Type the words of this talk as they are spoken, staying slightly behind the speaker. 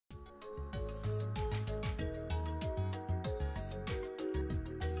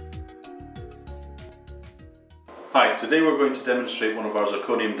Hi, today we're going to demonstrate one of our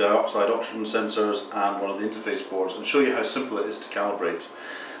Zirconium Dioxide Oxygen Sensors and one of the interface boards and show you how simple it is to calibrate.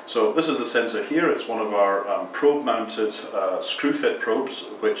 So this is the sensor here. It's one of our probe mounted screw fit probes,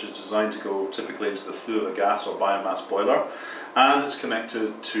 which is designed to go typically into the flue of a gas or biomass boiler, and it's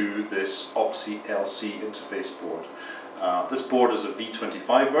connected to this OXY-LC interface board. This board is a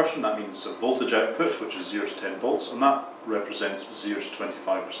V25 version. That means a voltage output which is 0 to 10 volts, and that represents 0 to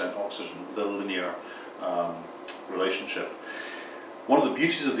 25% oxygen, the linear relationship. One of the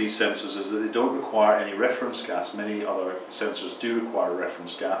beauties of these sensors is that they don't require any reference gas. Many other sensors do require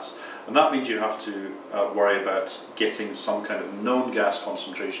reference gas, and that means you have to worry about getting some kind of known gas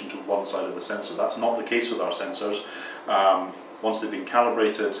concentration to one side of the sensor. That's not the case with our sensors. Once they've been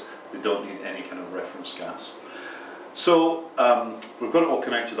calibrated, they don't need any kind of reference gas. So we've got it all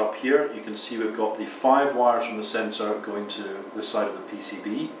connected up here. You can see we've got the 5 wires from the sensor going to this side of the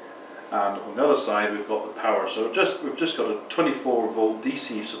PCB, and on the other side we've got the power. So we've just got a 24 volt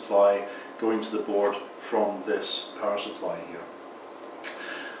DC supply going to the board from this power supply here.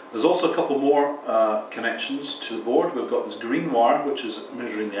 There's also a couple more connections to the board. We've got this green wire which is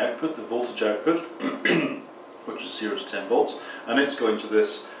measuring the output, the voltage output, which is 0 to 10 volts, and it's going to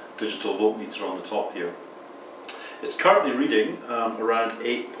this digital voltmeter on the top here. It's currently reading around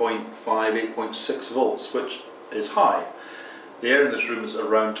 8.5, 8.6 volts, which is high. The air in this room is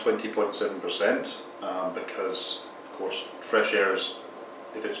around 20.7% because, of course, fresh air is,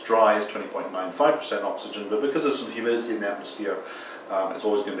 if it's dry, is 20.95% oxygen, but because there's some humidity in the atmosphere, it's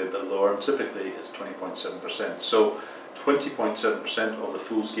always going to be a bit lower, and typically it's 20.7%. So 20.7% of the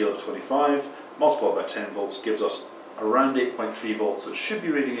full scale of 25 multiplied by 10 volts gives us around 8.3 volts. It should be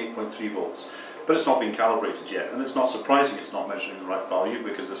reading 8.3 volts. But it's not been calibrated yet, and it's not surprising it's not measuring the right value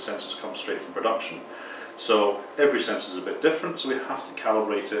because the sensors come straight from production. So every sensor is a bit different, so we have to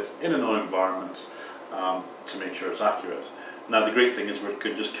calibrate it in a known environment to make sure it's accurate. Now the great thing is we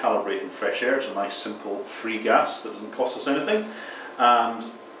can just calibrate in fresh air. It's a nice simple free gas that doesn't cost us anything, and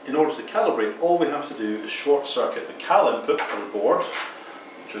in order to calibrate, all we have to do is short circuit the cal input of the board,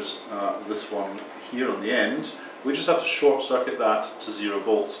 which is this one here on the end. We just have to short circuit that to 0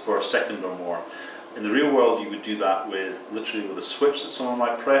 volts for a second or more. In the real world you would do that literally with a switch that someone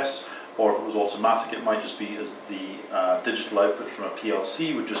might press, or if it was automatic it might just be as the digital output from a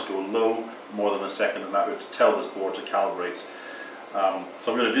PLC would just go low for more than a second, and that would tell this board to calibrate.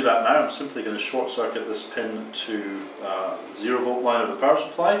 So I'm going to do that now. I'm simply going to short circuit this pin to the 0 volt line of the power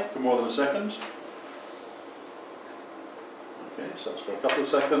supply for more than a second. Okay, so that's for a couple of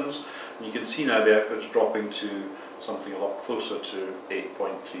seconds, and you can see now the output's dropping to something a lot closer to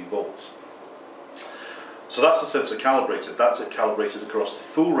 8.3 volts. So that's the sensor calibrated. That's it calibrated across the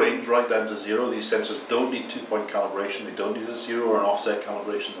full range right down to 0. These sensors don't need 2-point calibration, they don't need a 0 or an offset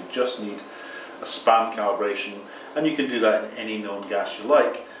calibration, they just need a span calibration, and you can do that in any known gas you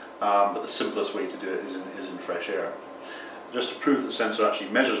like, but the simplest way to do it is in fresh air. Just to prove that the sensor actually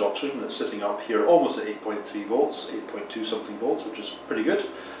measures oxygen, it's sitting up here almost at 8.3 volts, 8.2 something volts, which is pretty good.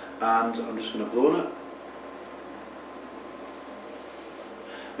 And I'm just going to blow on it.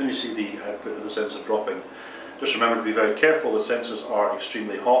 Then you see the output of the sensor dropping. Just remember to be very careful. The sensors are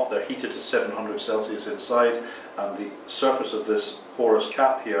extremely hot. They're heated to 700 Celsius inside, and the surface of this porous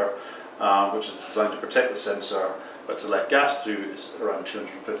cap here, which is designed to protect the sensor but to let gas through, is around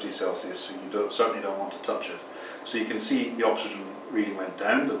 250 Celsius, so you certainly don't want to touch it. So you can see the oxygen reading went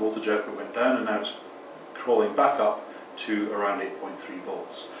down, the voltage output went down, and now it's crawling back up to around 8.3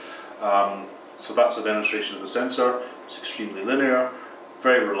 volts. So that's a demonstration of the sensor. It's extremely linear,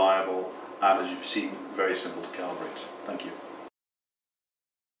 very reliable, and as you've seen, very simple to calibrate. Thank you.